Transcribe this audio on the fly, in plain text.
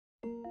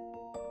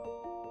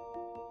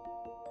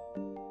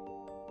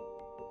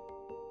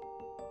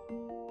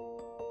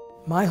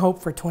My hope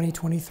for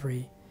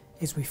 2023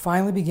 is we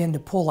finally begin to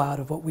pull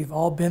out of what we've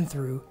all been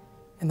through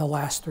in the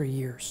last 3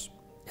 years.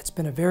 It's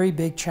been a very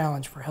big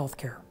challenge for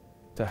healthcare.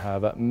 To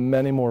have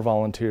many more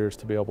volunteers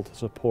to be able to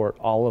support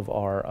all of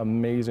our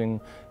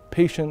amazing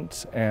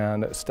patients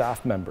and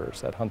staff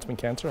members at Huntsman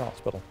Cancer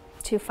Hospital.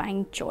 To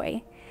find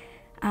joy.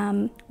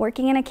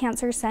 Working in a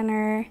cancer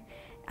center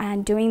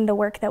and doing the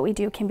work that we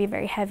do can be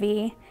very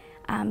heavy.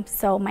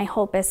 So my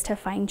hope is to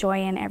find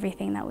joy in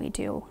everything that we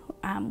do,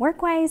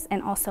 work-wise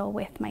and also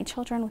with my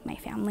children, with my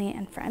family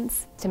and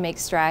friends. To make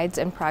strides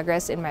and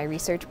progress in my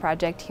research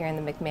project here in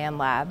the McMahon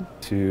lab.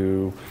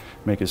 To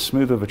make as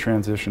smooth of a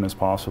transition as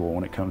possible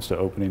when it comes to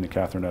opening the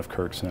Kathryn F.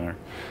 Kirk Center.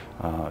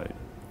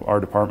 Our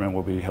department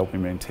will be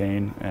helping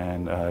maintain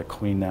and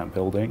clean that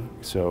building,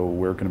 so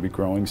we're going to be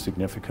growing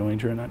significantly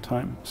during that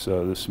time.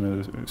 So the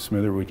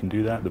smoother we can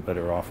do that, the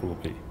better off we'll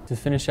be. To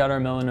finish out our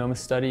melanoma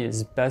study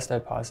as best I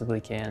possibly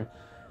can,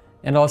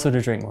 and also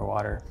to drink more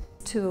water.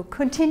 To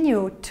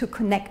continue to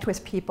connect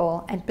with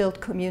people and build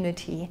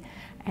community,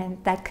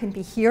 and that can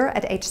be here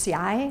at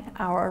HCI,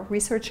 our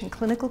research and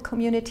clinical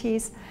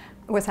communities,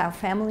 with our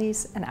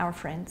families and our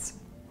friends.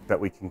 That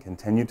we can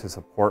continue to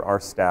support our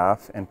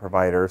staff and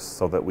providers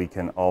so that we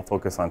can all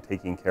focus on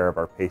taking care of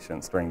our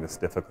patients during this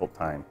difficult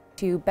time.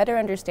 To better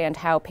understand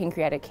how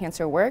pancreatic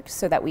cancer works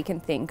so that we can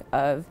think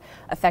of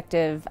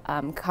effective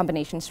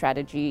combination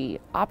strategy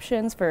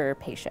options for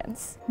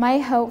patients. My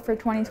hope for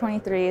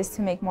 2023 is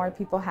to make more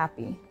people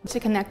happy. To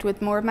connect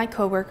with more of my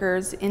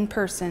coworkers in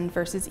person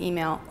versus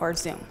email or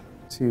Zoom.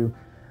 To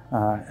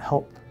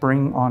help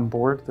bring on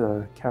board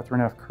the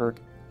Kathryn F. Kirk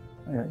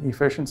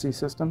efficiency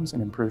systems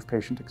and improve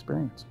patient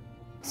experience.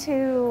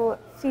 To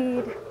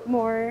feed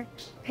more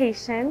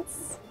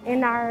patients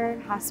in our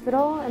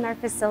hospital and our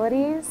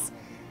facilities,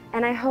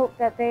 and I hope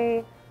that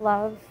they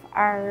love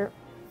our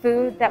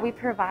food that we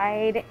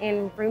provide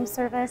in room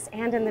service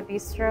and in the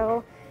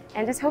bistro,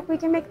 and just hope we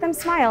can make them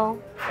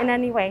smile in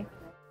any way.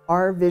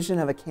 Our vision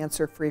of a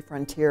cancer-free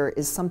frontier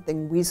is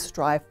something we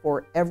strive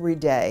for every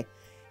day,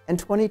 and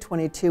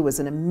 2022 was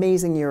an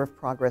amazing year of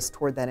progress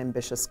toward that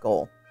ambitious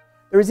goal.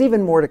 There is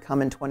even more to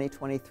come in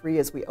 2023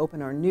 as we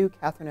open our new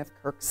Kathryn F.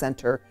 Kirk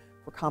Center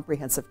for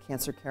Comprehensive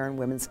Cancer Care and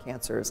Women's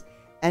Cancers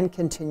and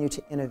continue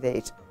to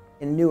innovate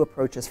in new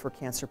approaches for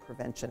cancer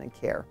prevention and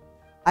care.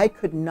 I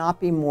could not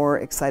be more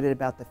excited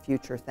about the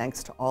future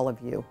thanks to all of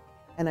you,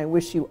 and I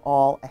wish you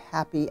all a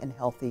happy and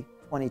healthy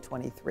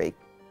 2023.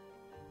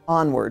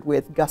 Onward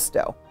with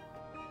gusto.